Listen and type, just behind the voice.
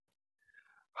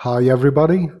Hi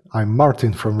everybody, I'm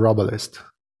Martin from Robalist.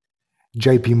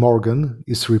 JP Morgan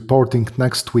is reporting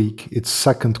next week its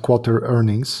second quarter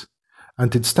earnings,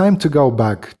 and it's time to go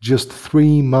back just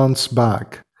 3 months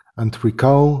back and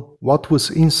recall what was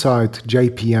inside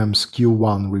JPM's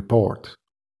Q1 report.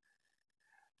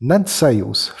 Net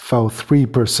sales fell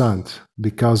 3%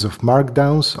 because of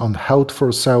markdowns on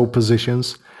held-for-sale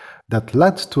positions that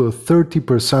led to a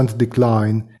 30%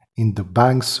 decline in the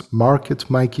bank's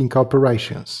market-making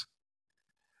operations.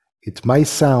 It may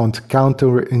sound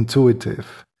counterintuitive,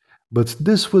 but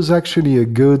this was actually a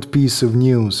good piece of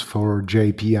news for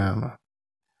JPM.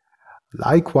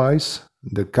 Likewise,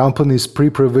 the company's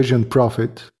pre-provision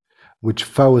profit, which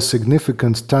fell a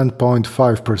significant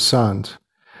 10.5%,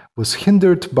 was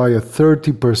hindered by a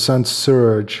 30%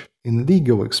 surge in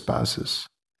legal expenses.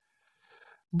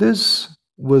 This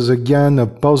was again a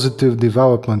positive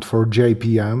development for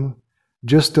JPM,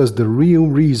 just as the real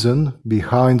reason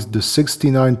behind the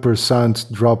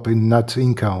 69% drop in net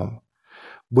income,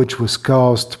 which was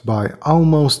caused by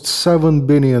almost $7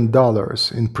 billion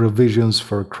in provisions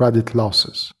for credit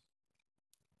losses.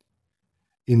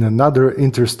 In another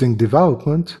interesting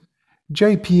development,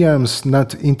 JPM's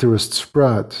net interest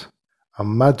spread, a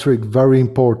metric very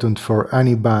important for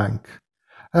any bank,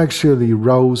 actually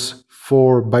rose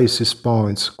 4 basis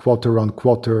points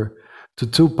quarter-on-quarter to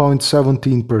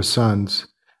 2.17%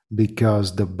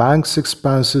 because the bank's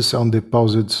expenses on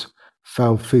deposits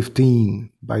fell 15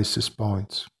 basis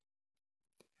points.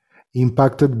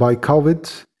 Impacted by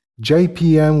COVID,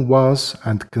 JPM was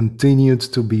and continued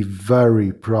to be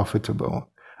very profitable,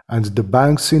 and the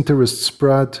bank's interest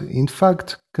spread, in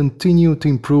fact, continued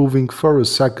improving for a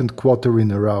second quarter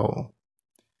in a row.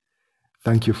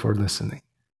 Thank you for listening.